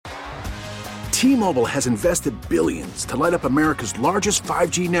T-Mobile has invested billions to light up America's largest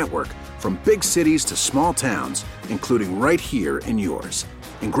 5G network, from big cities to small towns, including right here in yours.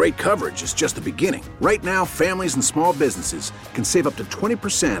 And great coverage is just the beginning. Right now, families and small businesses can save up to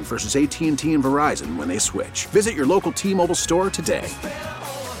 20% versus AT&T and Verizon when they switch. Visit your local T-Mobile store today.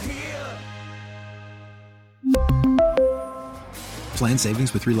 Plan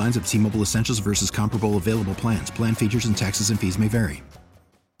savings with 3 lines of T-Mobile Essentials versus comparable available plans. Plan features and taxes and fees may vary.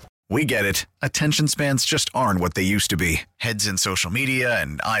 We get it. Attention spans just aren't what they used to be. Heads in social media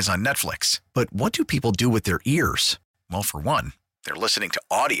and eyes on Netflix. But what do people do with their ears? Well, for one, they're listening to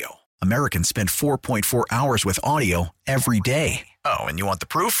audio. Americans spend 4.4 hours with audio every day. Oh, and you want the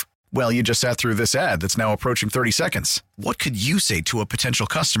proof? Well, you just sat through this ad that's now approaching 30 seconds. What could you say to a potential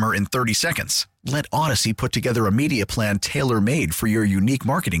customer in 30 seconds? Let Odyssey put together a media plan tailor-made for your unique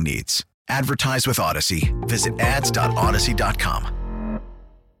marketing needs. Advertise with Odyssey. Visit ads.odyssey.com.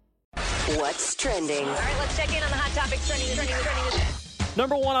 What's trending? All right, let's check in on the hot topics trending.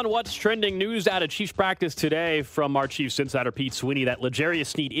 Number one on What's Trending, news out of Chiefs practice today from our Chiefs insider Pete Sweeney that L'Jarius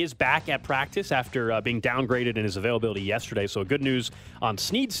Sneed is back at practice after being downgraded in his availability yesterday. So good news on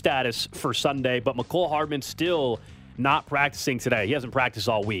Sneed's status for Sunday, but McCole Hardman still not practicing today. He hasn't practiced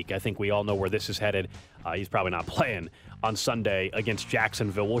all week. I think we all know where this is headed. He's probably not playing on Sunday against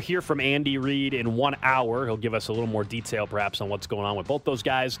Jacksonville. We'll hear from Andy Reid in 1 hour. He'll give us a little more detail perhaps on what's going on with both those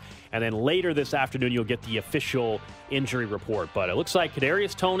guys. And then later this afternoon, you'll get the official injury report. But it looks like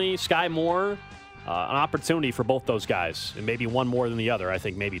Kadarius Toney, Sky Moore, an opportunity for both those guys. And maybe one more than the other. I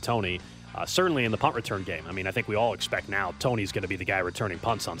think maybe Toney. Certainly in the punt return game. I mean, I think we all expect now Toney's going to be the guy returning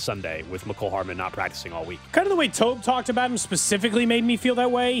punts on Sunday with McCole Hardman not practicing all week. Kind of the way Tobe talked about him specifically made me feel that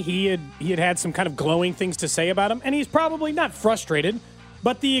way. He had some kind of glowing things to say about him, and he's probably not frustrated,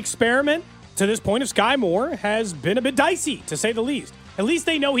 but the experiment to this point of Sky Moore has been a bit dicey, to say the least. At least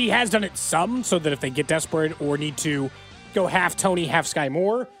they know he has done it some, so that if they get desperate or need to go half Toney, half Sky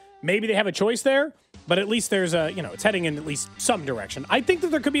Moore, maybe they have a choice there. But at least there's it's heading in at least some direction. I think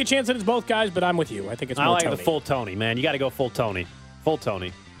that there could be a chance that it's both guys, but I'm with you. I think it's more Toney. I Toney. like the full Toney, man. You got to go full Toney. Full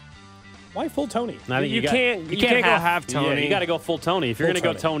Toney. Why full Toney? You can't go half Toney. Yeah, you got to go full Toney. If you're going to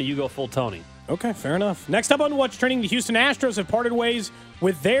go Toney, you go full Toney. Okay, fair enough. Next up on What's Trending, the Houston Astros have parted ways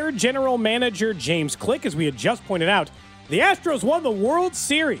with their general manager, James Click. As we had just pointed out, the Astros won the World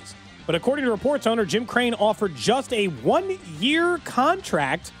Series. But according to reports, owner Jim Crane offered just a 1-year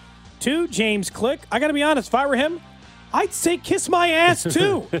contract to James Click. I got to be honest, if I were him, I'd say kiss my ass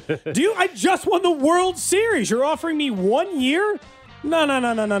too. I just won the World Series. You're offering me 1 year? No.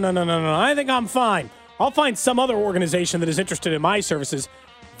 I think I'm fine. I'll find some other organization that is interested in my services.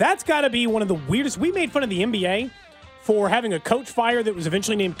 That's got to be one of the weirdest. We made fun of the NBA for having a coach fire that was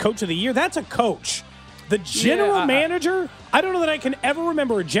eventually named Coach of the Year. That's a coach. The general manager, I don't know that I can ever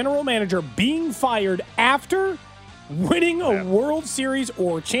remember a general manager being fired after winning a World Series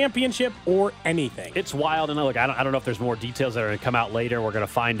or championship or anything. It's wild. And look, I don't know if there's more details that are going to come out later. We're going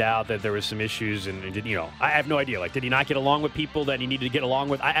to find out that there was some issues. And I have no idea. Like, did he not get along with people that he needed to get along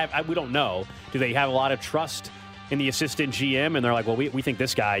with? We don't know. Do they have a lot of trust in the assistant GM? And they're like, well, we think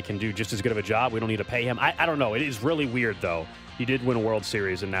this guy can do just as good of a job. We don't need to pay him. I don't know. It is really weird, though. You did win a World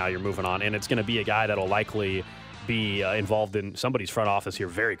Series, and now you're moving on. And it's going to be a guy that'll likely be involved in somebody's front office here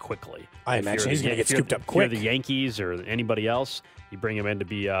very quickly. I imagine he's going to get scooped up quick. If you're the Yankees or anybody else, you bring him in to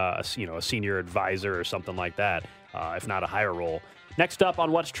be a senior advisor or something like that, if not a higher role. Next up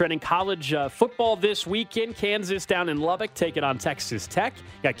on What's Trending, college football this weekend. Kansas down in Lubbock taking on Texas Tech.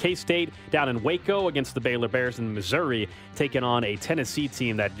 Got K-State down in Waco against the Baylor Bears, and Missouri taking on a Tennessee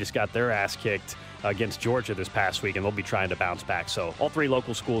team that just got their ass kicked against Georgia this past week, and they'll be trying to bounce back. So all three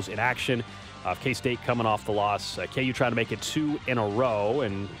local schools in action. K-State coming off the loss. KU trying to make it 2 in a row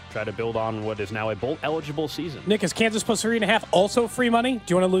and try to build on what is now a bowl-eligible season. Nick, is Kansas plus 3.5 also free money? Do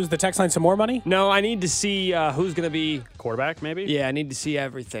you want to lose the text line some more money? No, I need to see who's going to be quarterback, maybe? Yeah, I need to see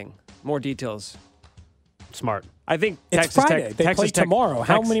everything. More details. Smart. I think it's Texas Friday. Tech. They Texas play Tech, tomorrow.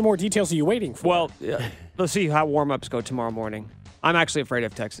 How many more details are you waiting for? Well, let's see how warm-ups go tomorrow morning. I'm actually afraid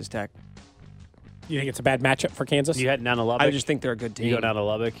of Texas Tech. You think it's a bad matchup for Kansas? You heading down to Lubbock? I just think they're a good team. You go down to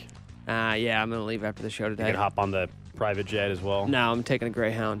Lubbock? Yeah, I'm going to leave after the show today. You can hop on the private jet as well? No, I'm taking a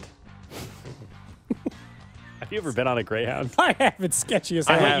Greyhound. Have you ever been on a Greyhound? I have. It's sketchy as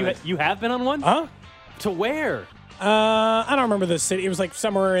hell. You have been on one? Huh? To where? I don't remember the city. It was like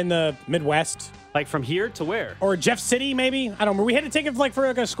somewhere in the Midwest. Like from here to where? Or Jeff City, maybe? I don't remember. We had to take it for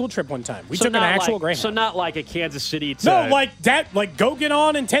a school trip one time. We took an actual Greyhound. So not like a Kansas City to... No, like that. Like go get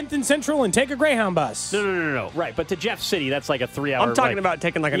on in 10th and Central and take a Greyhound bus. No. Right, but to Jeff City, that's like a 3-hour... I'm talking about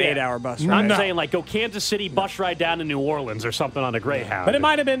taking like an 8-hour bus ride. I'm saying like go Kansas City, bus ride down to New Orleans or something on a Greyhound. But it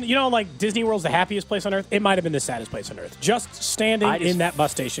might have been, like Disney World's the happiest place on earth. It might have been the saddest place on earth. Just standing in that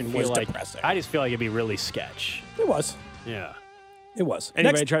bus station was depressing. I just feel like it'd be really sketch. It was. Yeah. It was.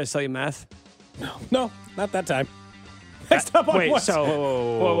 Anybody try to sell you meth? No, not that time. Next up on Wait, what? so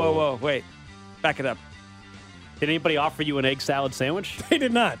whoa, wait. Back it up. Did anybody offer you an egg salad sandwich? They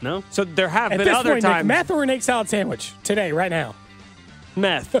did not. No? So there have At been this other point, Nick, times. meth or an egg salad sandwich today, right now.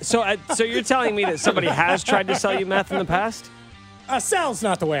 Meth. So you're telling me that somebody has tried to sell you meth in the past? Sell's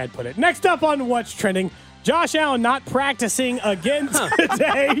not the way I'd put it. Next up on What's Trending, Josh Allen not practicing again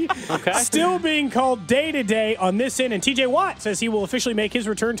today. Okay. Still being called day-to-day on this end. And TJ Watt says he will officially make his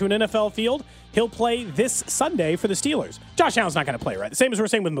return to an NFL field. He'll play this Sunday for the Steelers. Josh Allen's not going to play, right? The same as we're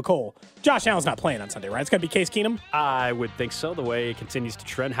saying with McCole. Josh Allen's not playing on Sunday, right? It's going to be Case Keenum? I would think so, the way it continues to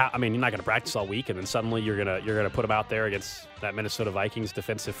trend. You're not going to practice all week, and then suddenly you're gonna put him out there against that Minnesota Vikings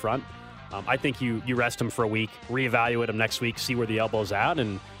defensive front. I think you rest him for a week, reevaluate him next week, see where the elbow's at,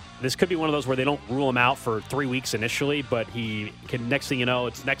 and this could be one of those where they don't rule him out for 3 weeks initially, but he can, next thing you know,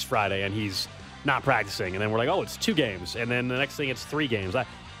 it's next Friday, and he's not practicing. And then we're like, oh, it's 2 games. And then the next thing, it's 3 games. I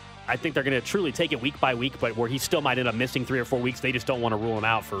think they're going to truly take it week by week, but where he still might end up missing 3 or 4 weeks, they just don't want to rule him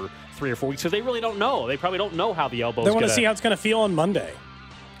out for 3 or 4 weeks because they really don't know. They probably don't know how the elbow's They want to see how it's going to feel on Monday.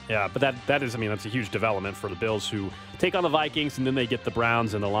 Yeah, but that's a huge development for the Bills who take on the Vikings, and then they get the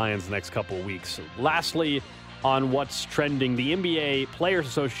Browns and the Lions the next couple of weeks. Lastly, on What's Trending, the NBA Players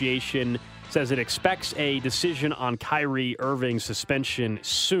Association says it expects a decision on Kyrie Irving's suspension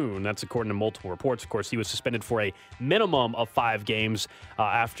soon. That's according to multiple reports. Of course, he was suspended for a minimum of 5 games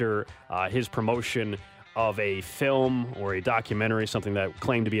after his promotion of a film or a documentary, something that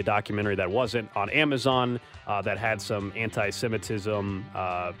claimed to be a documentary that wasn't, on Amazon that had some anti-Semitism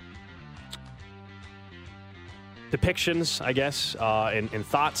depictions, I guess, and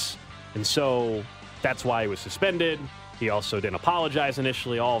thoughts. And so that's why he was suspended. He also didn't apologize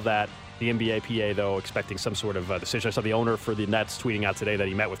initially, all of that. The NBA PA, though, expecting some sort of decision. I saw the owner for the Nets tweeting out today that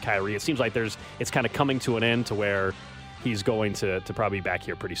he met with Kyrie. It seems like it's kind of coming to an end to where he's going to probably be back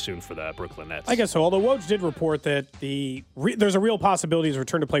here pretty soon for the Brooklyn Nets. I guess so, although Woj did report that there's a real possibility his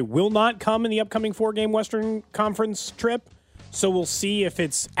return to play will not come in the upcoming 4-game Western Conference trip. So we'll see if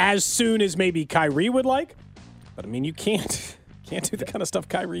it's as soon as maybe Kyrie would like. But, you can't do the kind of stuff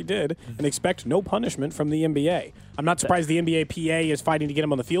Kyrie did and expect no punishment from the NBA. I'm not surprised the NBA PA is fighting to get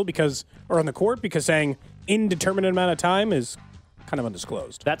him on the field or on the court because saying indeterminate amount of time is kind of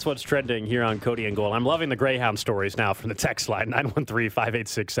undisclosed. That's what's trending here on Cody and Gold. I'm loving the Greyhound stories now from the text line,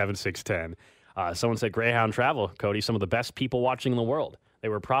 913-586-7610. Someone said Greyhound travel, Cody, some of the best people watching in the world. They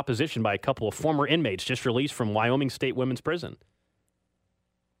were propositioned by a couple of former inmates just released from Wyoming State Women's Prison.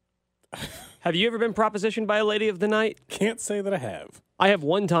 Have you ever been propositioned by a lady of the night? Can't say that I have. I have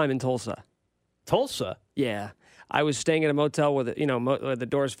one time in Tulsa. Tulsa? Yeah. I was staying at a motel where the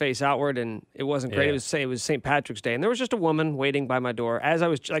doors face outward, and it wasn't great. Yeah. It was St. Patrick's Day, and there was just a woman waiting by my door. As I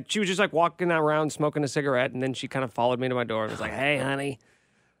was she was just walking around smoking a cigarette, and then she kind of followed me to my door and was like, "Hey, honey."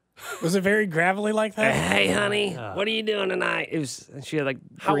 Was it very gravelly like that? Hey, honey, what are you doing tonight? It was. She had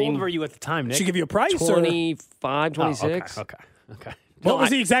How old were you at the time, Nick? Did she give you a price? 25, 26. Okay. What was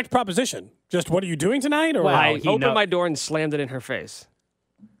the exact proposition? Just what are you doing tonight? Or I opened my door and slammed it in her face.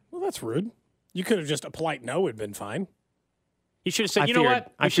 Well, that's rude. You could have just a polite no would have been fine. You should have said, I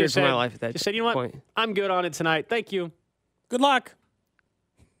feared for my life at that said, you know what? point. I'm good on it tonight. Thank you. Good luck.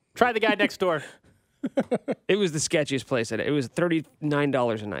 Try the guy next door. It was the sketchiest place. It was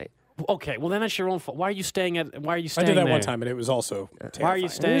 $39 a night. Okay, well then that's your own fault. Why are you staying I did that there? one time, and it was also terrifying. Why are you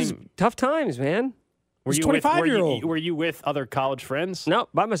staying? Tough times, man. Were you 25-year-old. Were you with other college friends? No,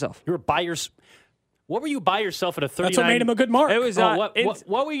 by myself. You were by yourself. What were you by yourself at a 39? That's what made him a good mark. It was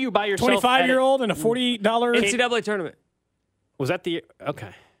what were you by yourself? 25-year-old and a $40 NCAA tournament. Was that the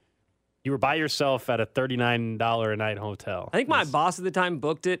okay? You were by yourself at a $39 a night hotel. I think my boss at the time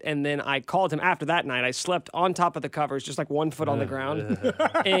booked it, and then I called him after that night. I slept on top of the covers, just like 1 foot on the ground.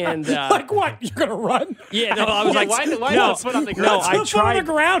 And like what? You're gonna run? Yeah, no, I was like, why no, not foot on the ground? no, What's I the foot on the tried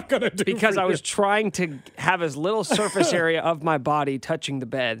ground gonna do because for I you? was trying to have as little surface area of my body touching the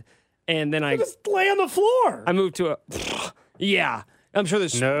bed, and then I just lay on the floor. moved to a yeah. I'm sure the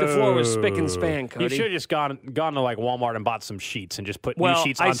floor was spick and span, Cody. You should have just gone to like Walmart and bought some sheets and just put new Well,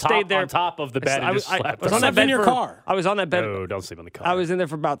 sheets I on stayed there- on top of the bed and just slept. I was on Slept that in bed your for- car. I was on that bed. No, don't sleep in the car. I was in there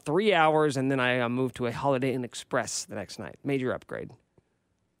for about 3 hours, and then I moved to a Holiday Inn Express the next night. Major upgrade.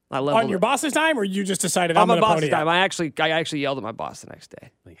 I leveled On your boss's time, or you just decided on I'm my going to boss's pony time. up? I actually yelled at my boss the next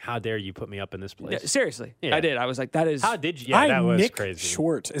day. Like, how dare you put me up in this place? Yeah, seriously, Yeah. I did. I was like, that is. How did you? Yeah, that was Nick crazy.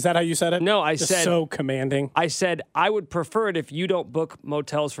 Short. Is that how you said it? No, I Just said- so commanding. I said I would prefer it if you don't book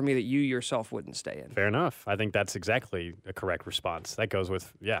motels for me that you yourself wouldn't stay in. Fair enough. I think that's exactly a correct response. That goes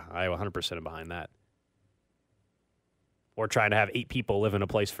with, I 100% am behind that. Or trying to have 8 people live in a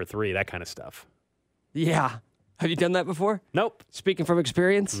place for 3, that kind of stuff. Yeah. Have you done that before? Nope. Speaking from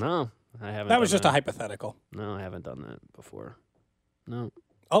experience? No, I haven't. That was done just a hypothetical. No, I haven't done that before. No.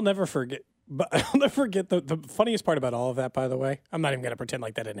 I'll never forget. But I'll never forget the funniest part about all of that, by the way. I'm not even going to pretend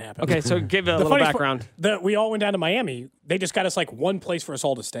like that didn't happen. Okay, so give it a The little funniest background. we all went down to Miami. They just got us like one place for us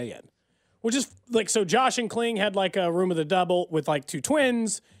all to stay in. Which is like, so Josh and Kling had like a room with a double with like 2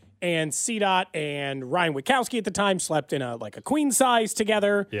 twins, and CDOT and Ryan Witkowski at the time slept in a queen size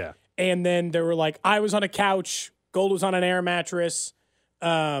together. Yeah. And then there were like, I was on a couch, Gold was on an air mattress,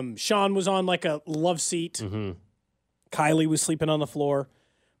 Sean was on like a love seat, Kylie was sleeping on the floor.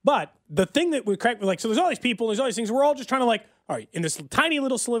 But the thing that would crack me, like, so there's all these people, there's all these things, we're all just trying to like, all right, in this tiny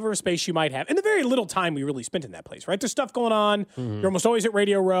little sliver of space you might have, in the very little time we really spent in that place, right? There's stuff going on. You're almost always at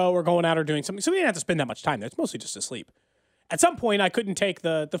Radio Row or going out or doing something. So we didn't have to spend that much time there. It's mostly just to sleep. At some point, I couldn't take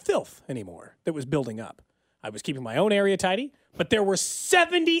the filth anymore that was building up. I was keeping my own area tidy, but there were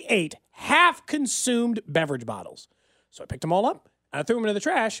 78 half-consumed beverage bottles. So I picked them all up, and I threw them into the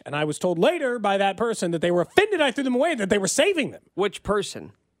trash, and I was told later by that person that they were offended I threw them away, that they were saving them. Which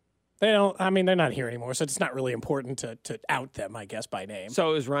person? They're not here anymore, so it's not really important to out them, I guess, by name.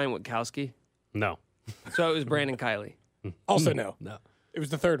 So it was Ryan Witkowski. No. So it was Brandon Kiley. Also, no. No. It was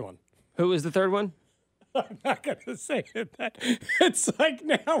the third one. Who was the third one? I'm not going to say it. It's like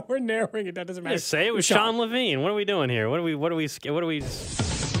now we're narrowing it. That doesn't matter. Just say it was Sean Levine. What are we doing here? What are we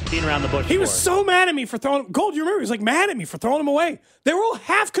beating around the bush He for? was so mad at me for throwing Gold. You remember? He was like mad at me for throwing them away. They were all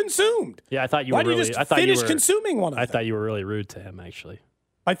half consumed. Yeah, I thought you Why were did really. you I just thought you finish were consuming one of them? I thought you were really rude to him, actually.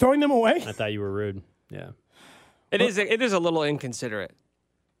 By throwing them away? I thought you were rude. Yeah. It is a little inconsiderate.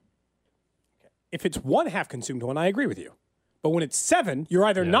 If it's one half consumed one, I agree with you. But when it's 7, you're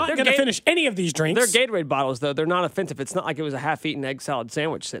either not They're going to Ga- finish any of these drinks. They're Gatorade bottles, though. They're not offensive. It's not like it was a half-eaten egg salad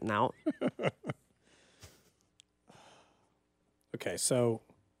sandwich sitting out. Okay, so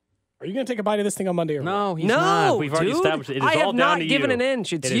are you going to take a bite of this thing on Monday or what? No, he's No, not. We've already dude. established it. It is I have all down not to given you. an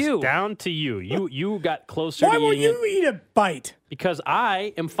inch. It's It is you. down to you. You got closer Why to won't eating it you eat a bite? because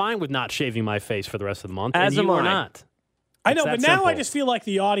I am fine with not shaving my face for the rest of the month, As and am you are I. not. I know, It's but that now I simple. just feel like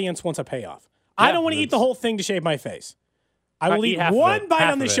the audience wants a payoff. I Yeah, don't want to eat the that's- whole thing to shave my face. I will eat eat half of one it, bite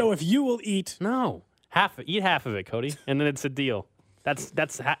half on the of it. show if you will eat. No, eat half of it, Cody, and then it's a deal. That's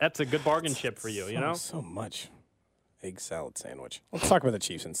a good bargain chip for you. You know. So much egg salad sandwich. Let's talk about the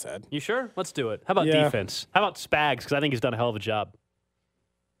Chiefs instead. You sure? Let's do it. How about Yeah. defense? How about Spags? Because I think he's done a hell of a job.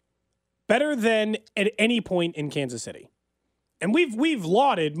 Better than at any point in Kansas City. And we've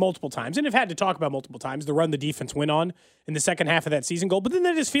lauded multiple times and have had to talk about multiple times the run the defense went on in the second half of that season goal. But then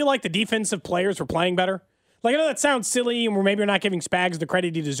I just feel like the defensive players were playing better. Like, I know that sounds silly and we're not giving Spags the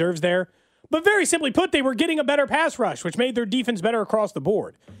credit he deserves there. But very simply put, they were getting a better pass rush, which made their defense better across the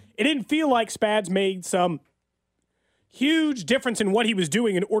board. It didn't feel like Spags made some huge difference in what he was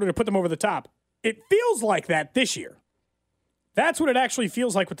doing in order to put them over the top. It feels like that this year. That's what it actually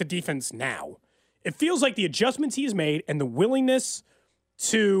feels like with the defense now. It feels like the adjustments he's made and the willingness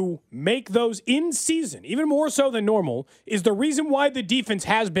to make those in season, even more so than normal, is the reason why the defense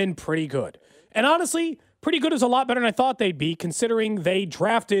has been pretty good. And honestly, pretty good is a lot better than I thought they'd be, considering they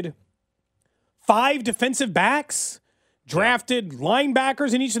drafted 5 defensive backs, drafted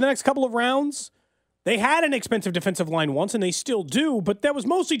linebackers in each of the next couple of rounds. They had an expensive defensive line once, and they still do, but that was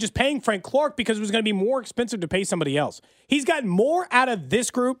mostly just paying Frank Clark because it was going to be more expensive to pay somebody else. He's gotten more out of this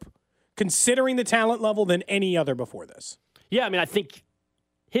group, considering the talent level, than any other before this. Yeah, I mean, I think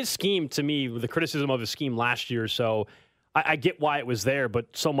his scheme, to me, the criticism of his scheme last year or so, I get why it was there, but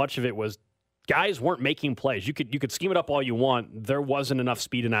so much of it was guys weren't making plays. You could scheme it up all you want. There wasn't enough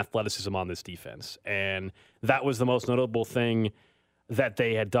speed and athleticism on this defense, and that was the most notable thing that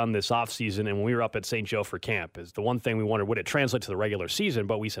they had done this offseason. And when we were up at St. Joe for camp, is the one thing we wondered, would it translate to the regular season?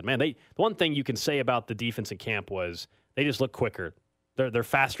 But we said, man, the one thing you can say about the defense in camp was they just look quicker. They're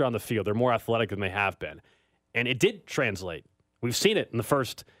faster on the field. They're more athletic than they have been. And it did translate. We've seen it in the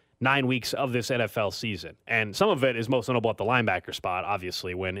first 9 weeks of this NFL season. And some of it is most notable at the linebacker spot,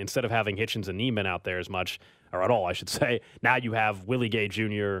 obviously, when instead of having Hitchens and Neiman out there as much, or at all, I should say, now you have Willie Gay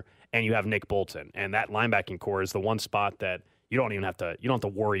Jr. and you have Nick Bolton. And that linebacking core is the one spot that you don't have to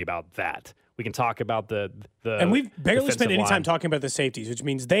worry about that. We can talk about the and we've barely spent any line. time talking about the safeties, which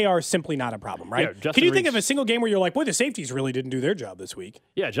means they are simply not a problem, right? Yeah, Can you think of a single game where you're like, boy, the safeties really didn't do their job this week?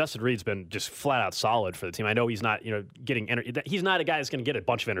 Yeah, Justin Reed's been just flat out solid for the team. I know he's not, getting he's not a guy that's going to get a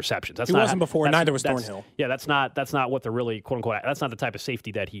bunch of interceptions. He wasn't before. Neither was Thornhill. Yeah, that's not what they're really quote unquote. That's not the type of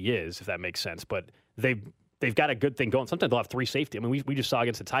safety that he is, if that makes sense. But they've got a good thing going. Sometimes they'll have three safety. I mean, we just saw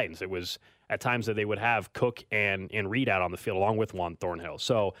against the Titans. It was at times that they would have Cook and Reed out on the field along with Juan Thornhill.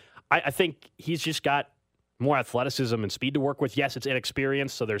 So I think he's just got more athleticism and speed to work with. Yes, it's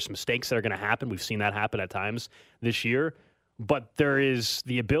inexperience, so there's mistakes that are going to happen. We've seen that happen at times this year. But there is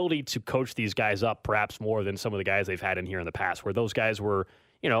the ability to coach these guys up perhaps more than some of the guys they've had in here in the past, where those guys were,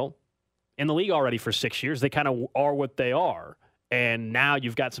 in the league already for 6 years. They kind of are what they are. And now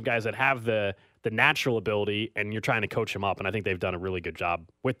you've got some guys that have the natural ability, and you're trying to coach them up, and I think they've done a really good job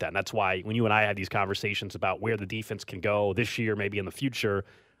with that. And that's why when you and I had these conversations about where the defense can go this year, maybe in the future,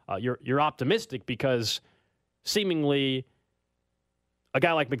 you're optimistic because seemingly a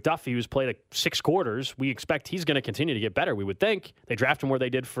guy like McDuffie, who's played 6 quarters, we expect he's going to continue to get better, we would think. They drafted him where they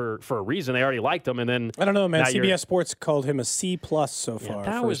did for a reason. They already liked him, and then I don't know, man. CBS Sports called him a C+ so far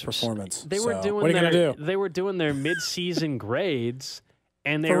for his performance. They were doing what are you going to do? They were doing their midseason grades,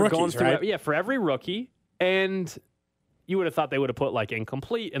 and they For were rookies, going through right? for every rookie, and you would have thought they would have put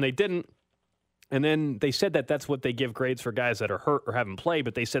incomplete, and they didn't. And then they said that that's what they give grades for guys that are hurt or haven't played,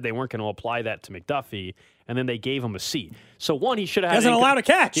 but they said they weren't going to apply that to McDuffie, and then they gave him a C. So one, he should have hasn't allowed a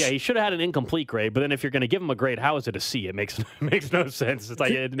catch. Yeah, he should have had an incomplete grade. But then if you're going to give him a grade, how is it a C? It makes no sense. It's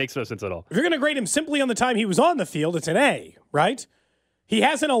like it makes no sense at all. If you're going to grade him simply on the time he was on the field, it's an A, right? He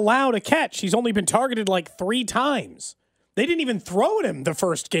hasn't allowed a catch. He's only been targeted 3 times. They didn't even throw at him the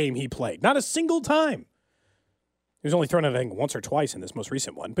first game he played. Not a single time. He was only thrown at, I think, once or twice in this most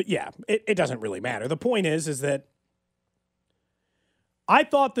recent one. But yeah, it doesn't really matter. The point is that I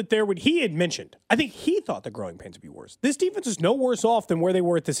thought that he had mentioned, I think he thought the growing pains would be worse. This defense is no worse off than where they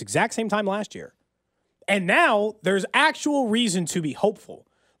were at this exact same time last year. And now there's actual reason to be hopeful.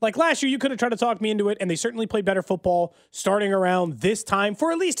 Like last year, you could have tried to talk me into it, and they certainly played better football starting around this time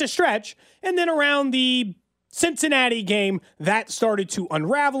for at least a stretch. And then around the Cincinnati game, that started to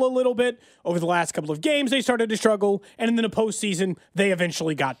unravel a little bit. Over the last couple of games, they started to struggle, and in the postseason, they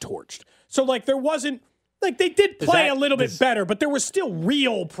eventually got torched. So, there wasn't, they did play a little bit better, but there were still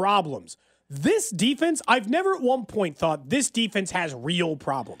real problems. This defense, I've never at one point thought this defense has real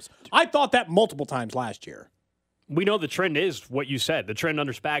problems. I thought that multiple times last year. We know the trend is what you said. The trend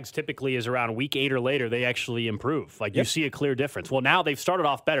under Spags typically is around week 8 or later, they actually improve. You see a clear difference. Well, now they've started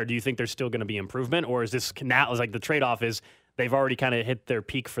off better. Do you think there's still going to be improvement? Or is this now the trade-off is they've already kind of hit their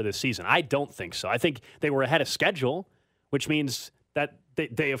peak for this season? I don't think so. I think they were ahead of schedule, which means that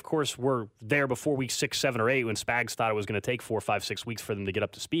they of course, were there before week 6, 7, or 8 when Spags thought it was going to take 4, 5, 6 weeks for them to get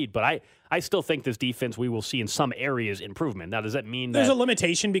up to speed. But I still think this defense, we will see in some areas improvement. Now, does that mean there's a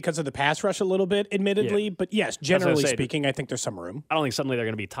limitation because of the pass rush a little bit, admittedly? Yeah. But yes, generally speaking, I think there's some room. I don't think suddenly they're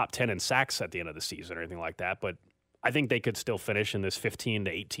going to be top 10 in sacks at the end of the season or anything like that. But I think they could still finish in this 15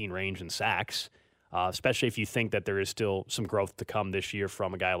 to 18 range in sacks, especially if you think that there is still some growth to come this year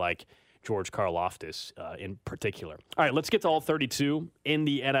from a guy like George Karlaftis in particular. All right, let's get to all 32 in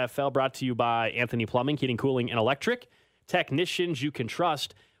the NFL, brought to you by Anthony Plumbing, Heating, Cooling, and Electric. Technicians you can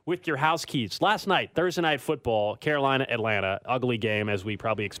trust with your house keys. Last night, Thursday Night Football, Carolina-Atlanta, ugly game as we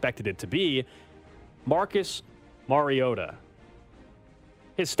probably expected it to be. Marcus Mariota.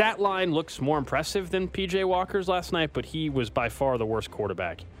 His stat line looks more impressive than P.J. Walker's last night, but he was by far the worst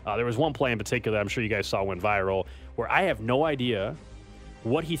quarterback. There was one play in particular I'm sure you guys saw went viral where I have no idea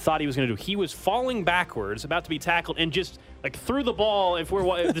what he thought he was going to do. He was falling backwards, about to be tackled, and just threw the ball.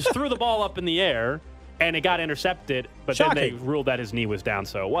 Just threw the ball up in the air, and it got intercepted. But Shocking. Then they ruled that his knee was down,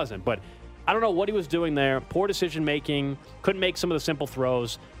 so it wasn't. But I don't know what he was doing there. Poor decision making. Couldn't make some of the simple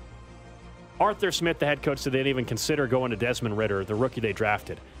throws. Arthur Smith, the head coach, said they didn't even consider going to Desmond Ridder, the rookie they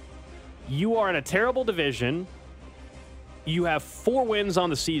drafted. You are in a terrible division. You have 4 wins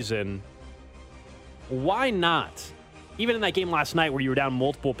on the season. Why not? Even in that game last night where you were down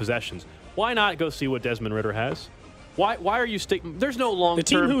multiple possessions, why not go see what Desmond Ridder has? Why are you sticking? There's no long-term... The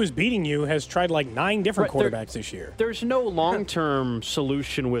team who is beating you has tried 9 different quarterbacks this year. There's no long-term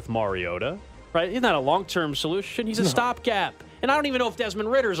solution with Mariota, right? Isn't that a long-term solution? He's a stopgap. And I don't even know if Desmond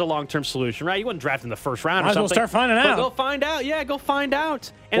Ridder is a long-term solution, right? He wasn't drafted in the first round or something. Might as well start finding out. Go find out. Yeah, go find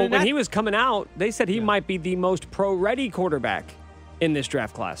out. And when he was coming out, they said he might be the most pro-ready quarterback in this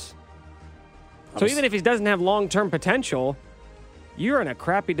draft class. So even if he doesn't have long-term potential, you're in a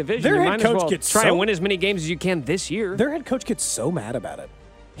crappy division. Their you head might coach as well gets try and win as many games as you can this year. Their head coach gets so mad about it.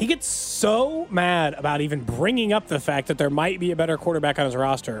 He gets so mad about even bringing up the fact that there might be a better quarterback on his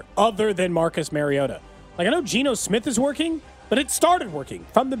roster other than Marcus Mariota. Like, I know Geno Smith is working, but it started working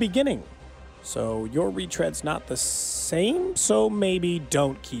from the beginning. So your retread's not the same, so maybe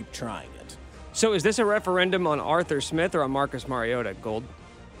don't keep trying it. So is this a referendum on Arthur Smith or on Marcus Mariota, Gold?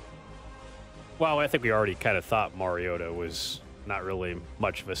 Well, I think we already kind of thought Mariota was not really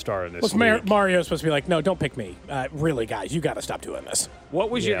much of a star in this Was league. Mario's supposed to be like, no, don't pick me. Really, guys, you got to stop doing this. What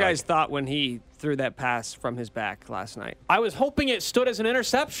was your Yeah, guys' thought when he threw that pass from his back last night? I was hoping it stood as an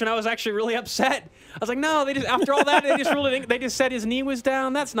interception. I was actually really upset. I was like, no, they just after all that, they just said his knee was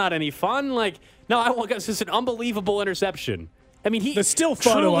down. That's not any fun. Like, no, I want this is an unbelievable interception. I mean, The still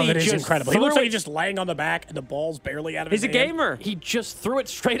photo of it is just incredible. He looks threw like he's just laying on the back and the ball's barely out of He's his a hand. gamer. He just threw it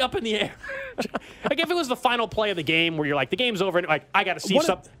straight up in the air. Like, if it was the final play of the game where you're like, the game's over, and like, I got to see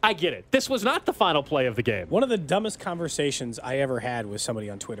something. I get it. This was not the final play of the game. One of the dumbest conversations I ever had with somebody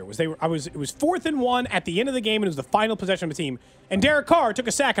on Twitter was it was 4th and 1 at the end of the game, and it was the final possession of the team. And Derek Carr took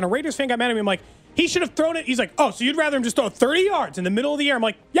a sack, and a Raiders fan got mad at me. I'm like, he should have thrown it. He's like, oh, so you'd rather him just throw 30 yards in the middle of the air? I'm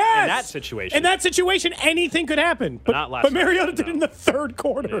like, yes. In that situation, anything could happen. But not last But Mariota night, did it in the third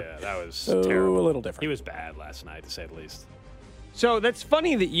quarter. Yeah, that was So, terrible. a little different. He was bad last night, to say the least. So that's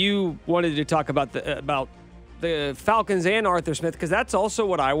funny that you wanted to talk about the Falcons and Arthur Smith, because that's also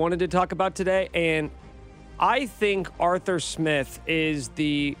what I wanted to talk about today. And I think Arthur Smith is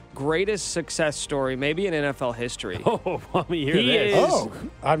the greatest success story maybe in NFL history. Oh, let me hear He this. is- Oh,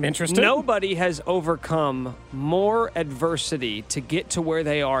 I'm interested. Nobody has overcome more adversity to get to where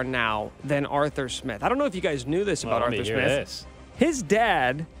they are now than Arthur Smith. I don't know if you guys knew this about Let me Arthur hear Smith. this. His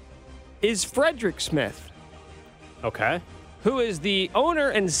dad is Frederick Smith, Okay. who is the owner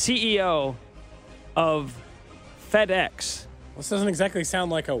and CEO of FedEx. This doesn't exactly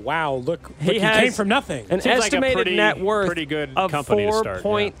sound like a wow, look He he has came from nothing. An Seems like a estimated pretty- net worth pretty good of company to start, yeah.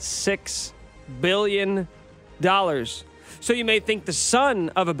 $4.6 billion. So you may think the son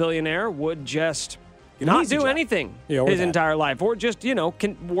of a billionaire would just Get an not easy do job. anything Yeah, or his that. entire life, or just,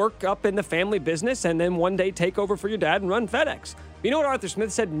 can work up in the family business and then one day take over for your dad and run FedEx. You know what Arthur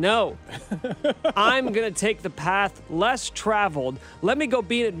Smith said? No. I'm going to take the path less traveled. Let me go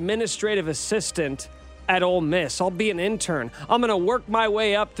be an administrative assistant at Ole Miss. I'll be an intern. I'm going to work my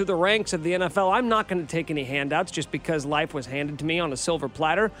way up through the ranks of the NFL. I'm not going to take any handouts just because life was handed to me on a silver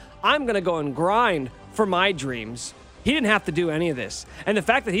platter. I'm going to go and grind for my dreams. He didn't have to do any of this. And the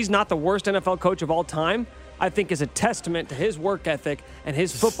fact that he's not the worst NFL coach of all time, I think, is a testament to his work ethic and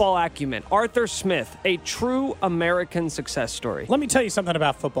his football acumen. Arthur Smith, a true American success story. Let me tell you something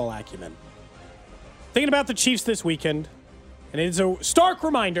about football acumen. Thinking about the Chiefs this weekend, and it's a stark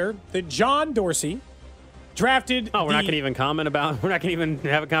reminder that John Dorsey drafted. Oh, we're not going to even comment about. We're not going to even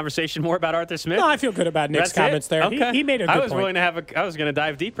have a conversation more about Arthur Smith. No, I feel good about Nick's That's it? comments there. Okay. He made a good I was point. willing to have. I was going to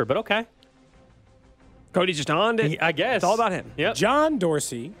dive deeper, but okay. Cody's just on it. I guess It's all about him. Yep. John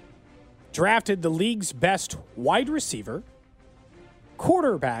Dorsey drafted the league's best wide receiver,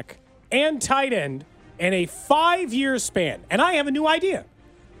 quarterback, and tight end in a 5-year span. And I have a new idea.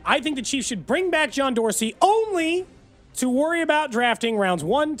 I think the Chiefs should bring back John Dorsey only to worry about drafting rounds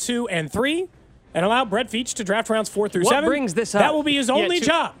 1, 2, and 3, and allow Brett Veach to draft rounds 4 through What 7. brings this That up? will be his only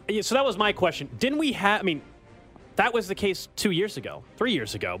job. Yeah, so that was my question. Didn't we have? I mean, that was the case 2 years ago, 3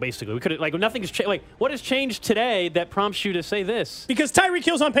 years ago, basically. We could have nothing's changed. Like, what has changed today that prompts you to say this? Because Tyreek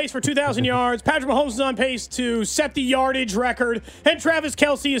Hill's on pace for 2,000 yards, Patrick Mahomes is on pace to set the yardage record, and Travis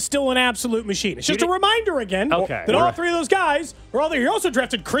Kelce is still an absolute machine. It's just a reminder again Okay. that all three of those guys are all there. He also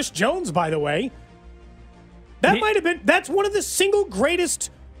drafted Chris Jones, by the way. That's one of the single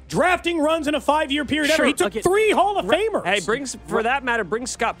greatest drafting runs in a 5-year period ever. He took 3 Hall of Famers. Hey, for that matter, bring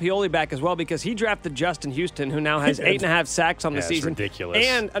Scott Pioli back as well, because he drafted Justin Houston, who now has 8.5 sacks on the That's season. ridiculous.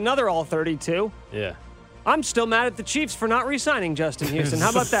 And another All-32. Yeah. I'm still mad at the Chiefs for not re-signing Justin Houston. How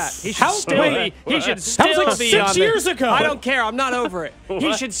about that? He should How- still wait, be. He should That still was like be 6 on the- years ago. I don't care. I'm not over it. He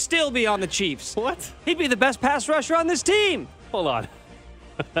What? should still be on the Chiefs. What? He'd be the best pass rusher on this team. Hold on.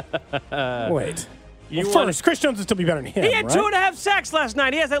 Wait. You Well, wanna- first, Chris Jones would still be better than him, He had right? 2.5 sacks last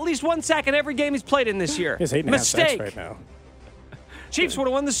night. He has at least 1 sack in every game he's played in this year. He has 8.5 Mistake. sacks right now. Chiefs would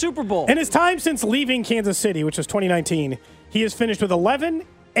have won the Super Bowl. In his time since leaving Kansas City, which was 2019, he has finished with 11,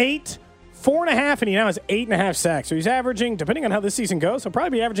 8, 4.5, and he now has 8.5 sacks. So he's averaging, depending on how this season goes, he'll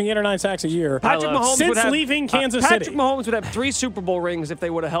probably be averaging 8 or 9 sacks a year. Patrick Mahomes since would have, leaving Kansas Patrick City. Mahomes would have 3 Super Bowl rings if they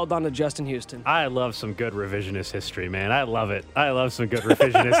would have held on to Justin Houston. I love some good revisionist history, man. I love it. I love some good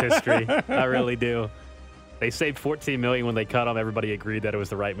revisionist history. I really do. They saved $14 million when they cut him. Everybody agreed that it was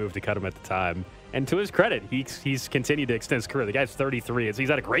the right move to cut him at the time. And to his credit, he's continued to extend his career. The guy's 33. He's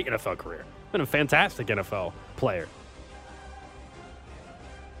had a great NFL career. Been a fantastic NFL player.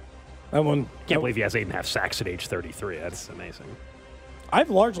 That one. Can't believe he has 8.5 sacks at age 33. That's amazing. I've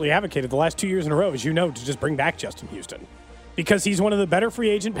largely advocated the last 2 years in a row, as you know, to just bring back Justin Houston. Because he's one of the better free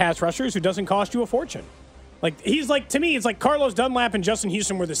agent pass rushers who doesn't cost you a fortune. To me, it's like Carlos Dunlap and Justin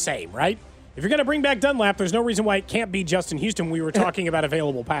Houston were the same, right? If you're going to bring back Dunlap, there's no reason why it can't be Justin Houston. We were talking about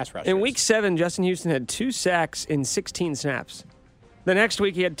available pass rushers. In week 7, Justin Houston had 2 sacks in 16 snaps. The next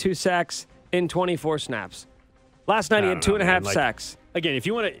week, he had 2 sacks in 24 snaps. Last night, he had 2.5 sacks. Again, if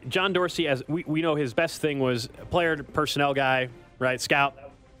you want to, John Dorsey, as we know, his best thing was player personnel guy, right? Scout.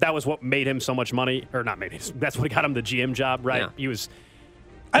 That was what made him so much money, or not made him. That's what got him the GM job, right? Yeah.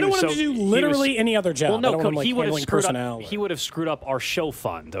 I don't want him to do literally any other job. Well, no, I don't want him, he would have screwed personnel. up. He would have screwed up our show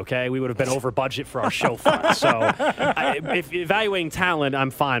fund. Okay, we would have been over budget for our show fund. So, if evaluating talent, I'm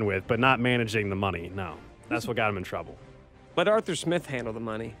fine with, but not managing the money. No, that's what got him in trouble. Let Arthur Smith handle the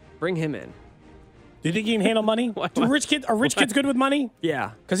money. Bring him in. Do you think he can handle money? Are rich kids good with money?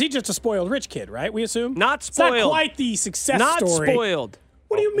 Yeah, because he's just a spoiled rich kid, right? We assume not spoiled. It's not quite the success story. Not spoiled.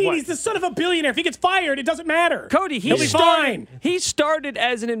 What do you mean? He's the son of a billionaire. If he gets fired, it doesn't matter. Cody, he'll be fine. He started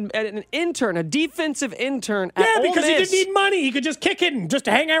as an intern, a defensive intern at Ole because Miss. He didn't need money. He could just kick it and just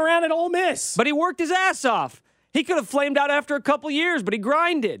hang around at Ole Miss. But he worked his ass off. He could have flamed out after a couple years, but he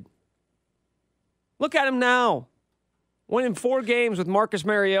grinded. Look at him now. Winning 4 games with Marcus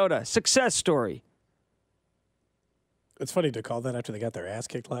Mariota. Success story. It's funny to call that after they got their ass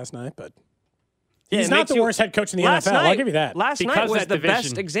kicked last night, but... Yeah, he's not the worst head coach in the NFL. I'll give you that. Last night was the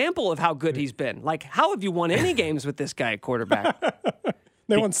best example of how good he's been. Like, how have you won any games with this guy at quarterback?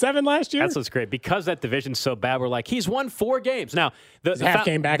 They won 7 last year? That's what's great. Because that division's so bad, we're like, he's won 4 games. Now, the half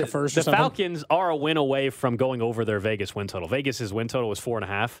game back at first. The Falcons are a win away from going over their Vegas win total. Vegas's win total was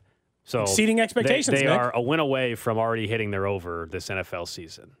 4.5. So exceeding expectations, They Nick. are a win away from already hitting their over this NFL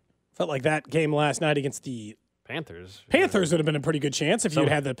season. Felt like that game last night against the Panthers would have been a pretty good chance if you'd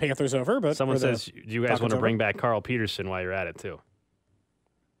had the Panthers over. But someone says you guys want to bring back Carl Peterson while you're at it, too.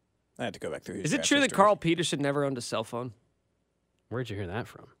 I had to go back through his Is it true that Carl Peterson never owned a cell phone? Where'd you hear that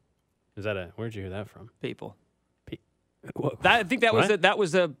from? Where'd you hear that from? People. I think that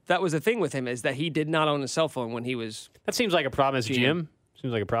was the thing with him, is that he did not own a cell phone when he was. That seems like a problem as GM.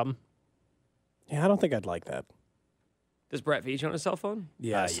 Seems like a problem. Yeah, I don't think I'd like that. Does Brett Veach own a cell phone?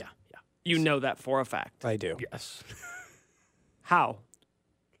 Yes. Yeah. You know that for a fact. I do. Yes. How?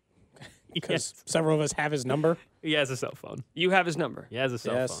 Because several of us have his number. He has a cell phone. You have his number. He has a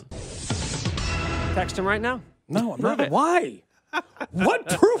cell phone. Text him right now. No, I'm not. Why? What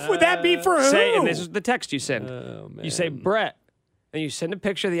proof would that be for who? And this is the text you send. Oh, man. You say, Brett, and you send a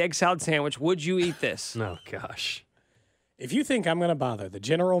picture of the egg salad sandwich. Would you eat this? Oh, gosh. If you think I'm going to bother the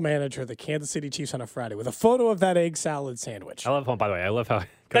general manager of the Kansas City Chiefs on a Friday with a photo of that egg salad sandwich. By the way, I love how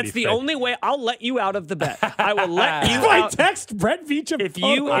that's the only way I'll let you out of the bet. I will let you out. I text Brett Veach if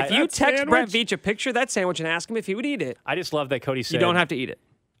you text Brett Veach a picture of that sandwich and ask him if he would eat it. I just love that Cody said. You don't have to eat it.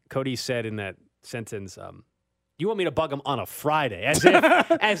 Cody said in that sentence, you want me to bug him on a Friday, as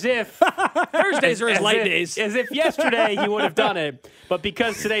if Thursdays are his light days. As if yesterday he would have done it, but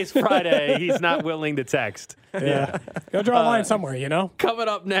because today's Friday, he's not willing to text. Yeah. Go draw a line somewhere, you know? Coming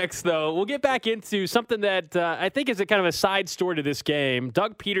up next, though, we'll get back into something that I think is a kind of a side story to this game.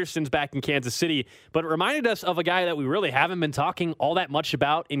 Doug Peterson's back in Kansas City, but it reminded us of a guy that we really haven't been talking all that much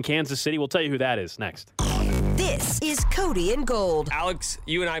about in Kansas City. We'll tell you who that is next. This is Cody and Gold. Alex,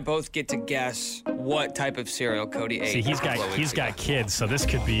 you and I both get to guess what type of cereal Cody ate. See, he's got kids, so this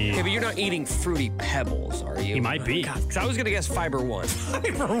could be. Okay, but you're not eating Fruity Pebbles, are you? He might be. Because I was going to guess Fiber One.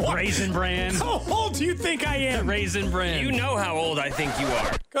 Fiber One? Raisin Bran. How old do you think I am? Raisin Bran. You know how old I think you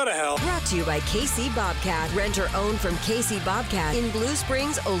are. Go to hell. Brought to you by KC Bobcat. Rent or own from KC Bobcat in Blue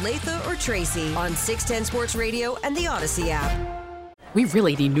Springs, Olathe, or Tracy on 610 Sports Radio and the Odyssey app. We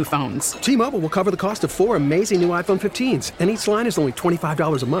really need new phones. T-Mobile will cover the cost of 4 amazing new iPhone 15s, and each line is only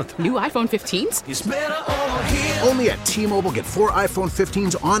 $25 a month. New iPhone 15s? It's better over here. Only at T-Mobile, get 4 iPhone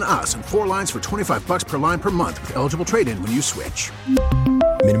 15s on us and 4 lines for $25 per line per month with eligible trade-in when you switch.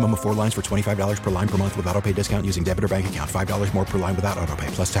 Minimum of 4 lines for $25 per line per month with autopay discount using debit or bank account. $5 more per line without autopay,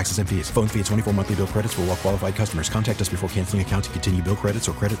 plus taxes and fees. Phone fee at 24 monthly bill credits for well-qualified customers. Contact us before canceling account to continue bill credits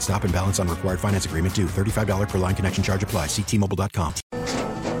or credit stop and balance on required finance agreement due. $35 per line connection charge applies. See T-Mobile.com.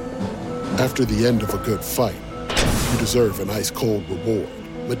 After the end of a good fight, you deserve an ice-cold reward.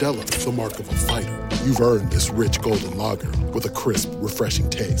 Modelo is the mark of a fighter. You've earned this rich golden lager with a crisp, refreshing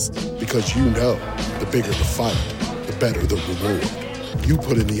taste. Because you know, the bigger the fight, the better the reward. You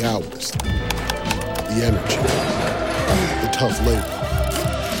put in the hours, the energy, the tough labor.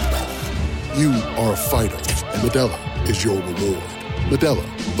 You are a fighter, and Modelo is your reward. Modelo,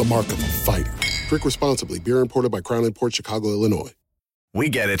 the mark of a fighter. Drink responsibly. Beer imported by Crown Imports, Chicago, Illinois. We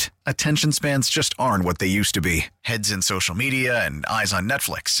get it. Attention spans just aren't what they used to be. Heads in social media and eyes on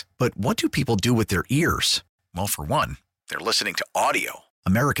Netflix. But what do people do with their ears? Well, for one, they're listening to audio.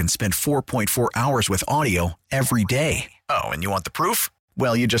 Americans spend 4.4 hours with audio every day. Oh, and you want the proof?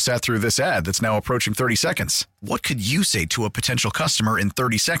 Well, you just sat through this ad that's now approaching 30 seconds. What could you say to a potential customer in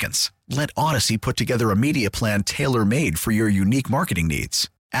 30 seconds? Let Odyssey put together a media plan tailor-made for your unique marketing needs.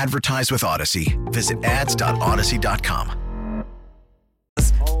 Advertise with Odyssey. Visit ads.odyssey.com.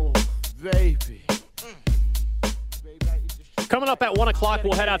 Oh, baby. Coming up at 1 o'clock,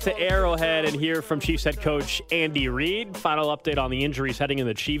 we'll head out to Arrowhead and hear from Chiefs head coach Andy Reid. Final update on the injuries heading in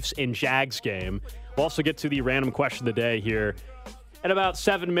the Chiefs and Jags game. We'll also get to the random question of the day here in about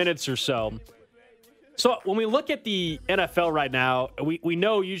 7 minutes or so. So when we look at the NFL right now, we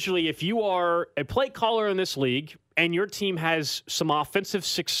know usually if you are a play caller in this league and your team has some offensive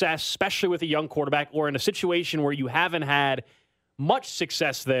success, especially with a young quarterback, or in a situation where you haven't had much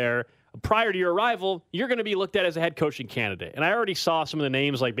success there prior to your arrival, you're going to be looked at as a head coaching candidate. And I already saw some of the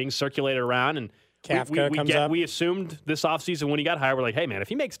names like being circulated around, and we assumed this offseason when he got hired, we're like, hey, man, if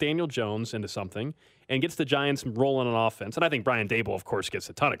he makes Daniel Jones into something and gets the Giants rolling on offense, and I think Brian Daboll, of course, gets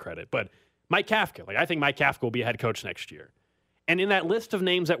a ton of credit, but Mike Kafka, I think Mike Kafka will be a head coach next year. And in that list of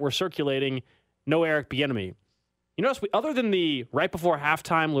names that were circulating, no Eric Bieniemy. You notice, other than the right before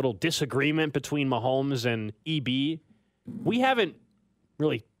halftime little disagreement between Mahomes and EB, we haven't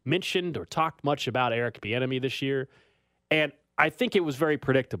really mentioned or talked much about Eric Bieniemy this year. And I think it was very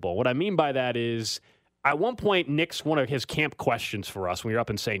predictable. What I mean by that is, at one point, Nick's one of his camp questions for us when we were up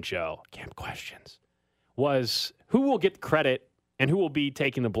in St. Joe, camp questions, was who will get credit and who will be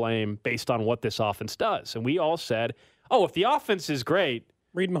taking the blame based on what this offense does. And we all said, oh, if the offense is great,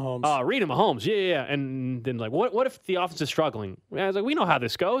 Reid Mahomes. Reid Mahomes, yeah. And then, what if the offense is struggling? I was like, we know how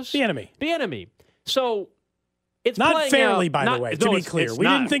this goes. Bieniemy. So it's not fairly, out, by the way, to be clear. We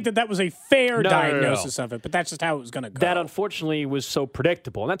didn't think that was a fair diagnosis of it, but that's just how it was going to go. That, unfortunately, was so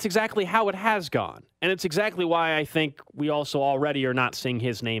predictable. And that's exactly how it has gone. And it's exactly why I think we also already are not seeing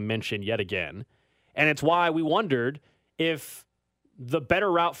his name mentioned yet again. And it's why we wondered if the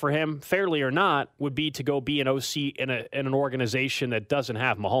better route for him, fairly or not, would be to go be an OC in an organization that doesn't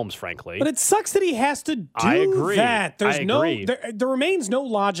have Mahomes, frankly. But it sucks that he has to do that. There remains no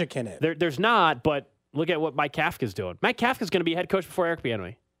logic in it. There's not, but look at what Mike Kafka's doing. Mike Kafka's going to be head coach before Eric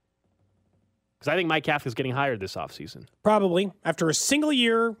Bieniemy. Because I think Mike Kafka's getting hired this offseason. Probably. After a single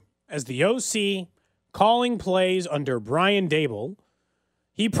year as the OC, calling plays under Brian Daboll,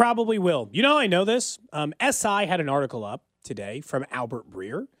 he probably will. You know, I know this. SI had an article up today from Albert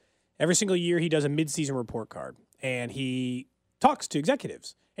Breer. Every single year he does a midseason report card, and he talks to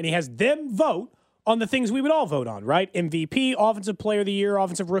executives, and he has them vote on the things we would all vote on, right? MVP, Offensive Player of the Year,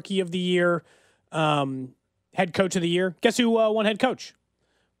 Offensive Rookie of the Year, Head Coach of the Year. Guess who won Head Coach?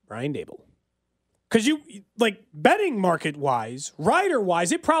 Brian Daboll. Because betting market-wise,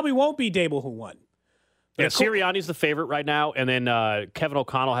 writer-wise, it probably won't be Daboll who won. Yeah, Sirianni's the favorite right now, and then Kevin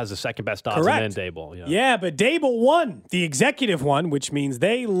O'Connell has the second best odds, correct. And then Daboll. Yeah, but Daboll won. The executive won, which means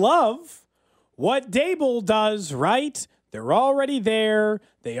they love what Daboll does, right? They're already there.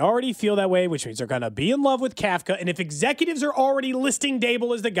 They already feel that way, which means they're going to be in love with Kafka. And if executives are already listing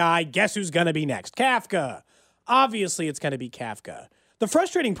Daboll as the guy, guess who's going to be next? Kafka. Obviously, it's going to be Kafka. The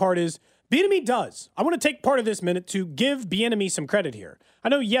frustrating part is Bieniemy does. I want to take part of this minute to give Bieniemy some credit here. I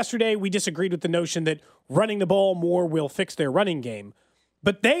know yesterday we disagreed with the notion that running the ball more will fix their running game,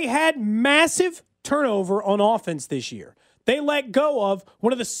 but they had massive turnover on offense this year. They let go of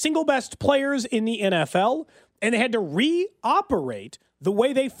one of the single best players in the NFL, and they had to reoperate the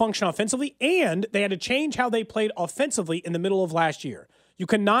way they function offensively, and they had to change how they played offensively in the middle of last year. You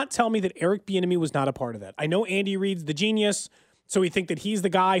cannot tell me that Eric Bieniemy was not a part of that. I know Andy Reid's the genius, so we think that he's the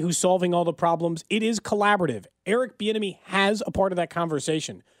guy who's solving all the problems. It is collaborative. Eric Bieniemy has a part of that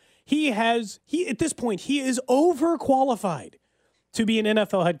conversation. He at this point, he is overqualified to be an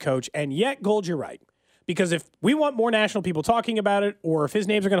NFL head coach, and yet, Gold, you're right. Because if we want more national people talking about it, or if his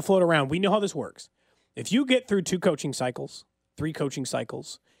names are going to float around, we know how this works. If you get through 2 coaching cycles, 3 coaching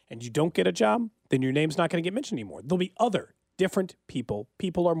cycles, and you don't get a job, then your name's not going to get mentioned anymore. There'll be other different people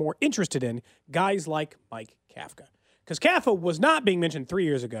are more interested in, guys like Mike Kafka. Because Kafka was not being mentioned 3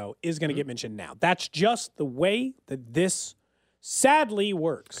 years ago, is going to get mentioned now. That's just the way that this sadly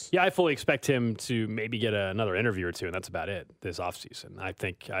works. Yeah, I fully expect him to maybe get another interview or two, and that's about it this offseason. I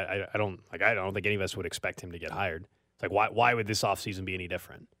think I don't think any of us would expect him to get hired. It's like why would this offseason be any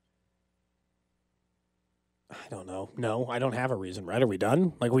different? I don't know. No, I don't have a reason, right? Are we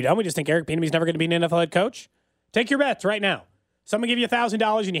done? We done? We just think Eric Bieniemy's never going to be an NFL head coach? Take your bets right now. Someone give you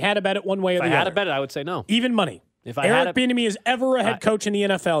 $1,000 and you had to bet it one way or the other. If I had to bet it, I would say no. Even money. If I Eric Bieniemy is ever a head coach in the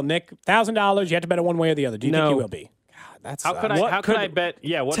NFL, Nick, $1,000, you have to bet it one way or the other. Do you think he will be? God, that's how could I bet?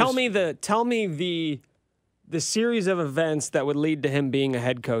 Yeah, tell me the series of events that would lead to him being a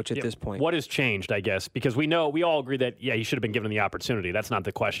head coach at this point. What has changed, I guess? Because we all agree that, he should have been given the opportunity. That's not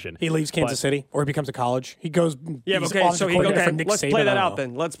the question. He leaves Kansas City or he becomes a college. He goes. Let's play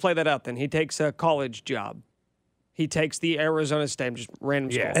that out then. He takes a college job. He takes the Arizona State, just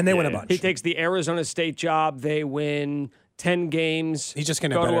random school. And they win a bunch. He takes the Arizona State job. They win 10 games. He's just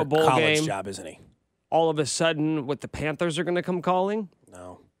going to go to a bowl college game. job, isn't he? All of a sudden, the Panthers are going to come calling?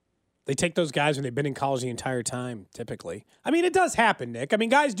 No. They take those guys when they've been in college the entire time, typically. I mean, it does happen, Nick. I mean,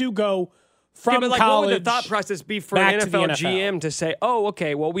 guys do go from college. What would the thought process be for an NFL GM to say, oh,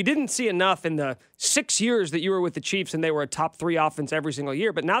 okay, well, we didn't see enough in the 6 years that you were with the Chiefs and they were a top 3 offense every single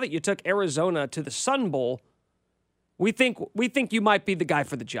year, but now that you took Arizona to the Sun Bowl, we think you might be the guy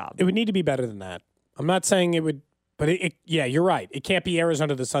for the job. It would need to be better than that. I'm not saying it would, but yeah, you're right. It can't be Arizona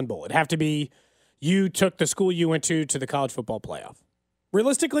to the Sun Bowl. It'd have to be you took the school you went to the college football playoff.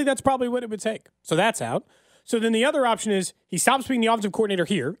 Realistically, that's probably what it would take. So that's out. So then the other option is he stops being the offensive coordinator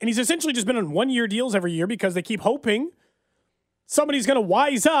here, and he's essentially just been on 1-year deals every year because they keep hoping somebody's going to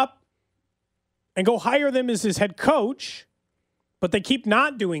wise up and go hire them as his head coach, but they keep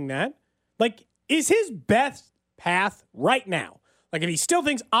not doing that. Like, is his best path right now, like if he still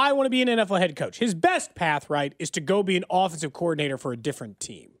thinks I want to be an NFL head coach, his best path, right, is to go be an offensive coordinator for a different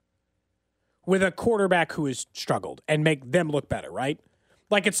team with a quarterback who has struggled and make them look better, right?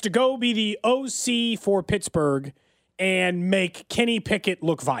 Like it's to go be the OC for Pittsburgh and make Kenny Pickett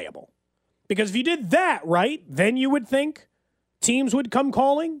look viable. Because if you did that, right, then you would think teams would come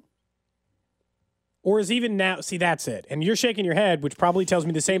calling. Or is even now, see, that's it. And you're shaking your head, which probably tells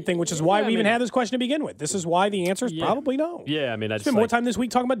me the same thing, which is why we even had this question to begin with. This is why the answer is probably no. Yeah, I mean, I spent more time this week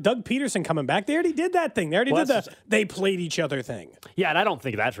talking about Doug Peterson coming back. They already did that thing. They already did they played each other thing. Yeah, and I don't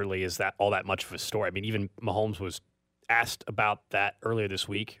think that really is all that much of a story. I mean, even Mahomes was asked about that earlier this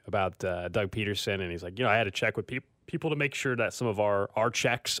week, about Doug Peterson, and he's like, I had to check with people to make sure that some of our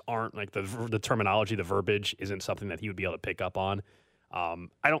checks aren't, like the terminology, the verbiage isn't something that he would be able to pick up on.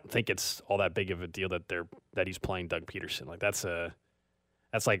 I don't think it's all that big of a deal that he's playing Doug Peterson. Like that's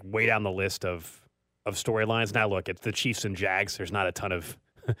like way down the list of storylines. Now look, it's the Chiefs and Jags. There's not a ton of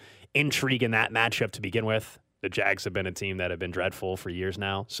intrigue in that matchup to begin with. The Jags have been a team that have been dreadful for years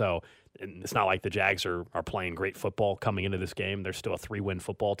now. So it's not like the Jags are playing great football coming into this game. They're still a 3-win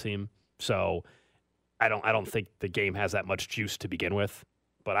football team. So I don't think the game has that much juice to begin with.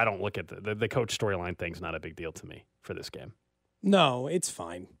 But I don't look at the coach storyline thing's not a big deal to me for this game. No, it's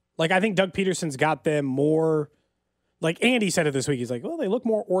fine. Like, I think Doug Peterson's got them more, like Andy said it this week. He's like, well, they look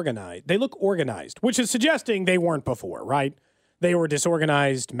more organized. They look organized, which is suggesting they weren't before, right? They were a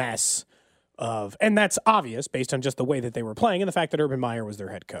disorganized mess and that's obvious based on just the way that they were playing and the fact that Urban Meyer was their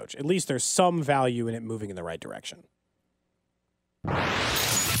head coach. At least there's some value in it moving in the right direction.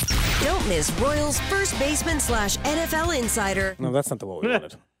 Don't miss Royals first baseman / NFL insider. No, that's not the one we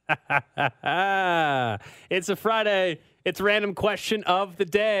wanted. It's a Friday. It's a random question of the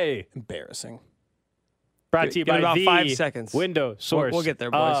day. Embarrassing. Brought to you by about the 5 seconds. Window source. We'll get there,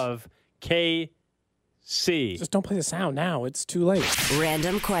 boys. Of KC. Just don't play the sound now. It's too late.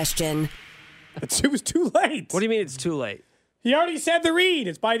 Random question. It was too late. What do you mean it's too late? He already said the read.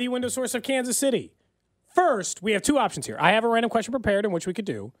 It's by the Window source of Kansas City. First, we have 2 options here. I have a random question prepared in which we could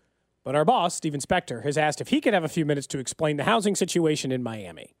do, but our boss, Steven Spector, has asked if he could have a few minutes to explain the housing situation in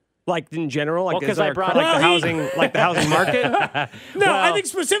Miami. Like in general, like because the housing market. No, I think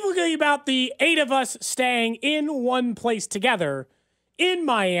specifically about the 8 of us staying in one place together in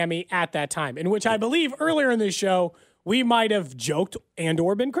Miami at that time, in which I believe earlier in this show we might have joked and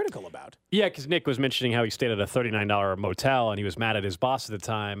or been critical about. Yeah, because Nick was mentioning how he stayed at a $39 motel and he was mad at his boss at the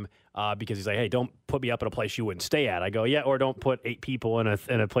time because he's like, hey, don't put me up at a place you wouldn't stay at. I go, yeah, or don't put 8 people in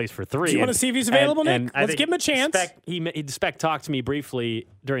a place for 3. Do you want to see if he's available, Nick? Let's give him a chance. Spec talked to me briefly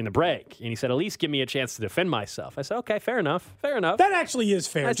during the break, and he said, at least give me a chance to defend myself. I said, okay, fair enough. That actually is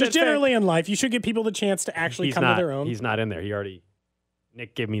fair. Just generally in life, you should give people the chance to actually come to their own. He's not in there.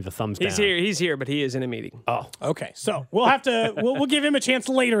 Nick gave me the thumbs down. He's here, but he is in a meeting. Oh. Okay. So we'll have to we'll give him a chance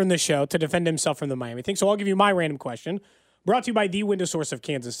later in the show to defend himself from the Miami thing. So I'll give you my random question. Brought to you by the Window Source of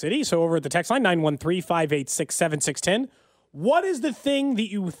Kansas City. So over at the text line, 913-586-7610. What is the thing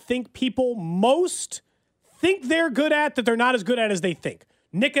that you think people most think they're good at that they're not as good at as they think?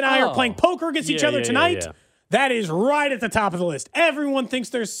 Nick and I are playing poker against each other tonight. Yeah. That is right at the top of the list. Everyone thinks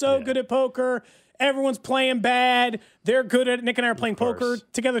they're so good at poker. Everyone's playing bad. They're good at it. Nick and I are playing poker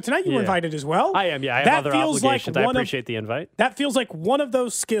together tonight. You were invited as well. I am, yeah. I have other obligations. I appreciate the invite. That feels like one of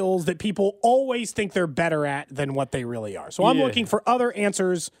those skills that people always think they're better at than what they really are. So I'm looking for other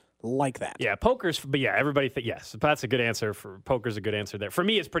answers like that. Yeah, everybody yes, that's a good answer. Poker's a good answer there. For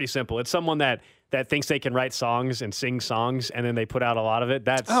me, it's pretty simple. It's someone that thinks they can write songs and sing songs, and then they put out a lot of it.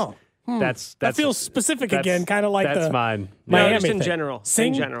 That feels specific again, kind of like that's mine. Miami just in thing. general.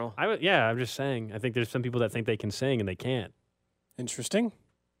 Sing? In general. I'm just saying. I think there's some people that think they can sing and they can't. Interesting.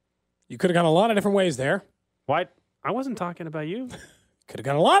 You could have gone a lot of different ways there. What? I wasn't talking about you. Could have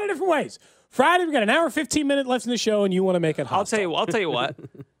gone a lot of different ways. Friday, we got an hour 15-minute left in the show, and you want to make it hostile. I'll tell you what.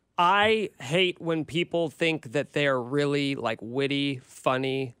 I hate when people think that they're really like witty,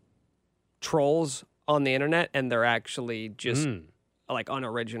 funny trolls on the internet, and they're actually just like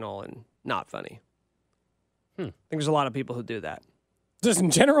unoriginal and not funny. I think there's a lot of people who do that. Just in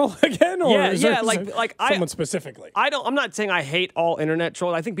general again, or like someone specifically? I'm not saying I hate all internet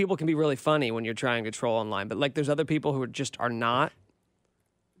trolls. I think people can be really funny when you're trying to troll online, but like there's other people who are not.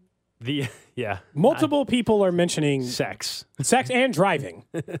 Multiple people are mentioning sex and driving.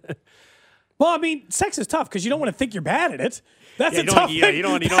 Well, I mean, sex is tough because you don't want to think you're bad at it. That's a tough thing.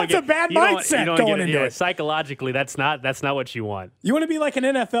 That's a bad mindset going into it. Psychologically, that's not what you want. You want to be like an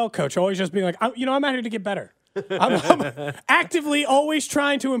NFL coach, always just being like, I'm out here to get better. I'm actively always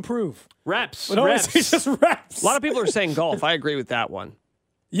trying to improve. Reps. It's just reps. A lot of people are saying golf. I agree with that one.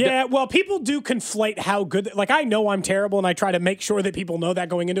 Yeah, well, people do conflate how good. Like, I know I'm terrible, and I try to make sure that people know that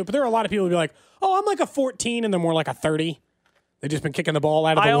going into it. But there are a lot of people who be like, "Oh, I'm like a 14," and they're more like a 30. They've just been kicking the ball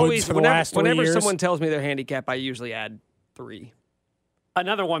out of the woods for the last 3 years. Whenever someone tells me their handicap, I usually add 3.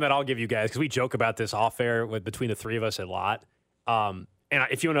 Another one that I'll give you guys, because we joke about this off air between the three of us a lot. And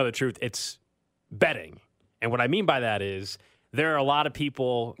if you want to know the truth, it's betting. And what I mean by that is there are a lot of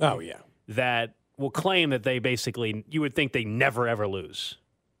people that will claim that they basically, you would think they never, ever lose.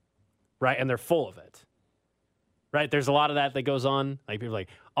 Right? And they're full of it. Right? There's a lot of that goes on. Like people are like,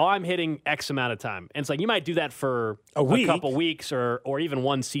 oh, I'm hitting X amount of time. And it's like, you might do that for a couple weeks or even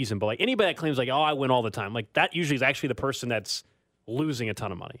one season. But like anybody that claims like, oh, I win all the time, like that usually is actually the person that's losing a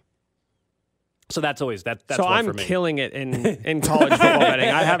ton of money. So that's always that's so one I'm for me. Killing it in college football betting.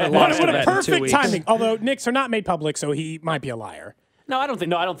 I haven't lost a bet in 2 weeks. Timing. Although Knicks are not made public, so he might be a liar. No, I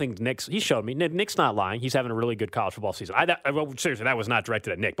don't think Nick's. He showed me. Nick's not lying. He's having a really good college football season. Seriously, that was not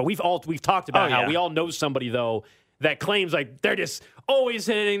directed at Nick. But we've talked about how we all know somebody though that claims like they're just always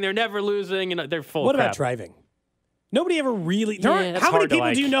hitting, they're never losing, and they're full. What of crap. about driving? Nobody ever really. How many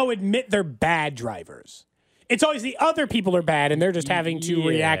people do you know admit they're bad drivers? It's always the other people are bad, and they're just having to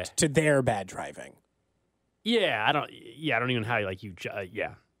react to their bad driving. Yeah, I don't even know how I don't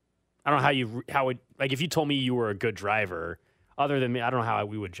know how if you told me you were a good driver. Other than me, I don't know how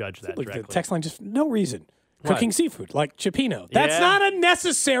we would judge that directly. The text line, just no reason. Cooking seafood, like Cioppino. That's not a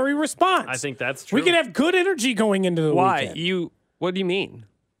necessary response. I think that's true. We can have good energy going into the weekend. What do you mean?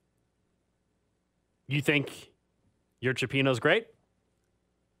 You think your Cioppino's great?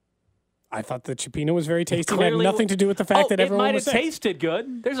 I thought the Cioppino was very tasty. It had nothing to do with the fact that everyone was sick. It might have tasted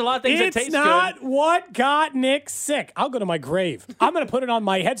good. There's a lot of things that taste good. It's not what got Nick sick. I'll go to my grave. I'm going to put it on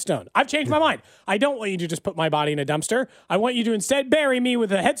my headstone. I've changed my mind. I don't want you to just put my body in a dumpster. I want you to instead bury me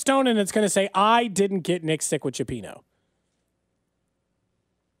with a headstone, and it's going to say, I didn't get Nick sick with Cioppino.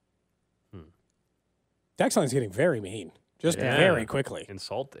 Text line's getting very mean. Just very quickly.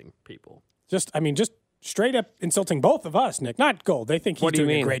 Insulting people. Just straight up insulting both of us, Nick. Not Gold. They think he's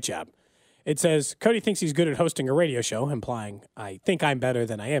doing a great job. It says, Cody thinks he's good at hosting a radio show, implying I think I'm better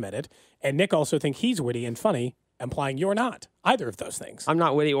than I am at it. And Nick also thinks he's witty and funny, implying you're not. Either of those things. I'm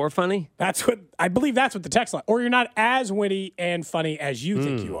not witty or funny? I believe that's what the text line. Or you're not as witty and funny as you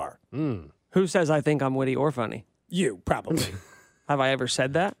think you are. Who says I think I'm witty or funny? You, probably. Have I ever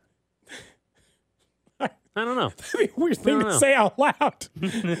said that? I don't know. That'd be a weird thing to say out loud.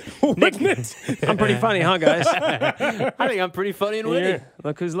 Wouldn't it? I'm pretty funny, huh, guys? I think I'm pretty funny and witty. Yeah,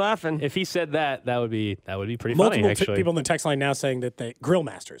 look who's laughing. If he said that would be pretty Multiple funny, actually. People in the text line now saying that they grill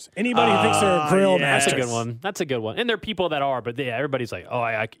masters. Anybody who thinks they're grill masters. That's a good one. That's a good one. And there are people that are, but everybody's like,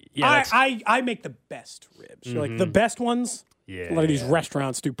 I make the best ribs. Mm-hmm. Like the best ones. Yeah. A lot of these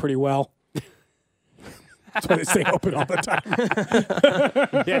restaurants do pretty well. That's why they stay open all the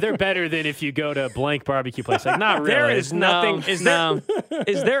time. Yeah, they're better than if you go to blank barbecue place. Like, not really. There is nothing. Is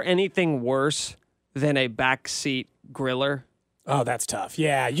there anything worse than a backseat griller? Oh, that's tough.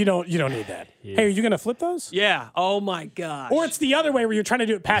 Yeah, you don't need that. Yeah. Hey, are you going to flip those? Yeah. Oh my gosh. Or it's the other way where you're trying to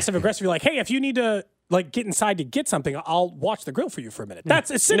do it passive aggressive. You're like, hey, if you need to get inside to get something, I'll watch the grill for you for a minute. That's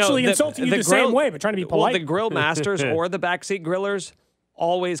essentially insulting you the same way, but trying to be polite. Well, the grill masters or the backseat grillers,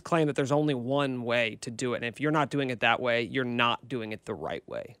 always claim that there's only one way to do it. And if you're not doing it that way, you're not doing it the right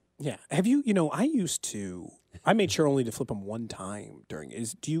way. Yeah. Have you, I made sure only to flip them one time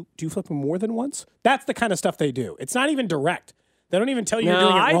do you flip them more than once? That's the kind of stuff they do. It's not even direct. They don't even tell you you're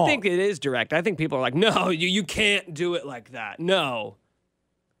doing it wrong. I think it is direct. I think people are like, no, you can't do it like that. No.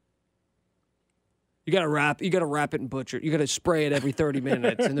 You gotta wrap it in butcher. You gotta spray it every 30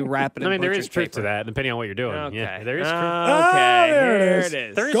 minutes and then wrap it in butcher there is truth paper. to that, depending on what you're doing. Okay. Yeah, there is truth. Okay, there it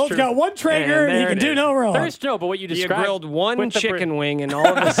is. Gold's got one Traeger and he can do no wrong. There is no, but what you described. You grilled one chicken wing and all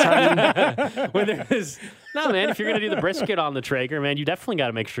of a sudden. when there's, no, man, if you're going to do the brisket on the Traeger, man, you definitely got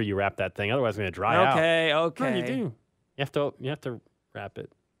to make sure you wrap that thing. Otherwise, it's going to dry out. Okay. No, you do. You have to wrap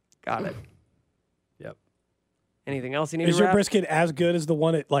it. Got it. Yep. Anything else you need Is to your wrap? brisket as good as the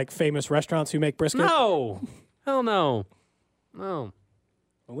one at like famous restaurants who make brisket? No. Hell no. No.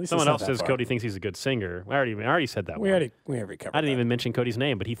 At least Someone else says Cody thinks he's a good singer. I already said that. We already covered. I didn't even mention Cody's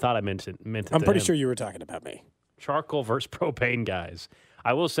name, but he thought I meant it. I'm pretty sure you were talking about me. Charcoal versus propane, guys.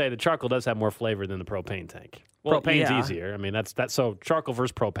 I will say the charcoal does have more flavor than the propane tank. Propane's easier. I mean, that's so charcoal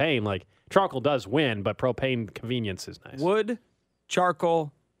versus propane. Like charcoal does win, but propane convenience is nice. Wood,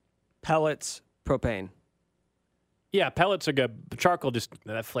 charcoal, pellets, propane. Yeah, pellets are good. But charcoal just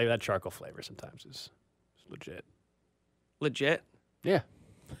that charcoal flavor sometimes is legit. Legit? Yeah.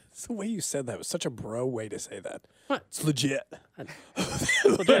 It's the way you said that. It was such a bro way to say that. What? It's legit.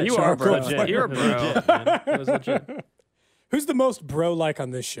 You are a bro. Legit. You're a bro. Legit, man. It was legit. Who's the most bro-like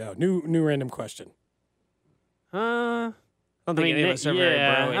on this show? New random question. I don't think any of us are very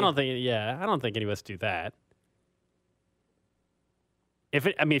bro-y. I don't think any of us do that.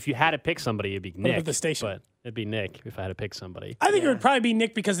 If you had to pick somebody, it'd be Nick. What about the station? But it'd be Nick if I had to pick somebody. I think it would probably be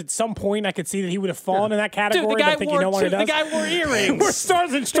Nick because at some point I could see that he would have fallen in that category. Dude, the guy but I think you know what he does. The guy wore earrings. Wore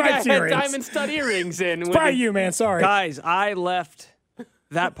stars and stripes the guy earrings. had diamond stud earrings in. It's probably you, man. Sorry. Guys, I left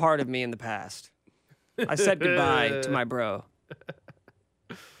that part of me in the past. I said goodbye to my bro.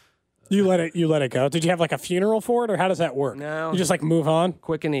 You let it go. Did you have like a funeral for it, or how does that work? No. You just like move on?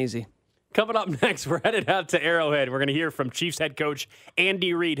 Quick and easy. Coming up next, we're headed out to Arrowhead. We're going to hear from Chiefs head coach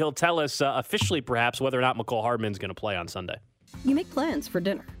Andy Reid. He'll tell us officially, perhaps, whether or not McCole Hardman's going to play on Sunday. You make plans for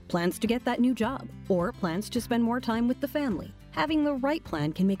dinner, plans to get that new job, or plans to spend more time with the family. Having the right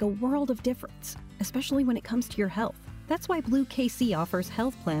plan can make a world of difference, especially when it comes to your health. That's why Blue KC offers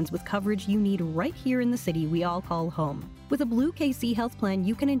health plans with coverage you need right here in the city we all call home. With a Blue KC health plan,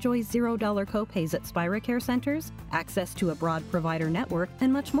 you can enjoy $0 copays at Spira Care centers, access to a broad provider network,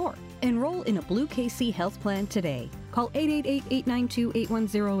 and much more. Enroll in a Blue KC health plan today. Call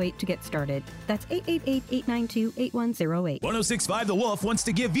 888-892-8108 to get started. That's 888-892-8108. 106.5 The Wolf wants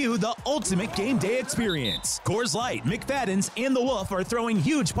to give you the ultimate game day experience. Coors Light, McFadden's, and The Wolf are throwing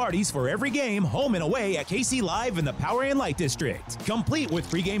huge parties for every game, home and away at KC Live in the Power and Light District. Complete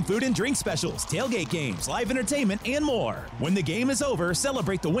with pregame food and drink specials, tailgate games, live entertainment, and more. When the game is over,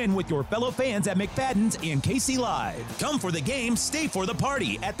 celebrate the win with your fellow fans at McFadden's and KC Live. Come for the game, stay for the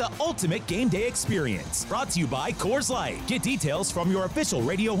party at the ultimate game day experience. Brought to you by Coors Light. Get details from your official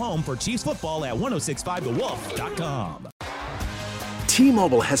radio home for Chiefs football at 1065thewolf.com.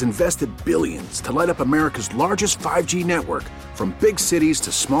 T-Mobile has invested billions to light up America's largest 5G network, from big cities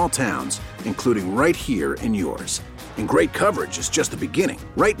to small towns, including right here in yours. And great coverage is just the beginning.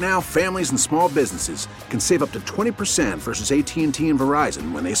 Right now, families and small businesses can save up to 20% versus AT&T and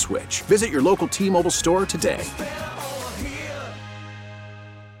Verizon when they switch. Visit your local T-Mobile store today.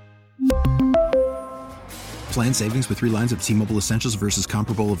 Plan savings with 3 lines of T-Mobile Essentials versus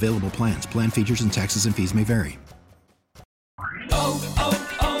comparable available plans. Plan features and taxes and fees may vary.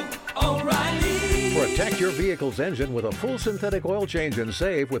 Protect your vehicle's engine with a full synthetic oil change and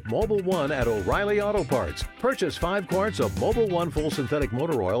save with Mobil 1 at O'Reilly Auto Parts. Purchase 5 quarts of Mobil 1 full synthetic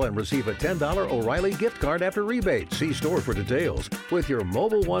motor oil and receive a $10 O'Reilly gift card after rebate. See store for details. With your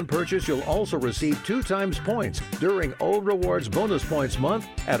Mobil 1 purchase, you'll also receive 2 times points during O Rewards Bonus Points Month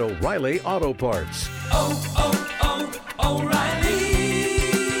at O'Reilly Auto Parts.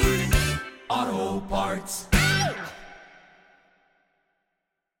 O'Reilly Auto Parts.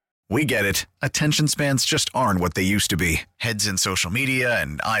 We get it. Attention spans just aren't what they used to be. Heads in social media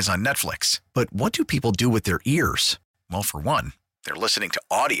and eyes on Netflix. But what do people do with their ears? Well, for one, they're listening to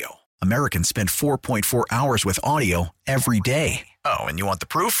audio. Americans spend 4.4 hours with audio every day. Oh, and you want the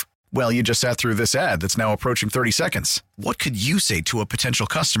proof? Well, you just sat through this ad that's now approaching 30 seconds. What could you say to a potential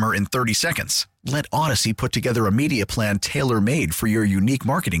customer in 30 seconds? Let Odyssey put together a media plan tailor-made for your unique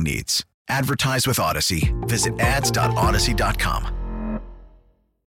marketing needs. Advertise with Odyssey. Visit ads.odyssey.com.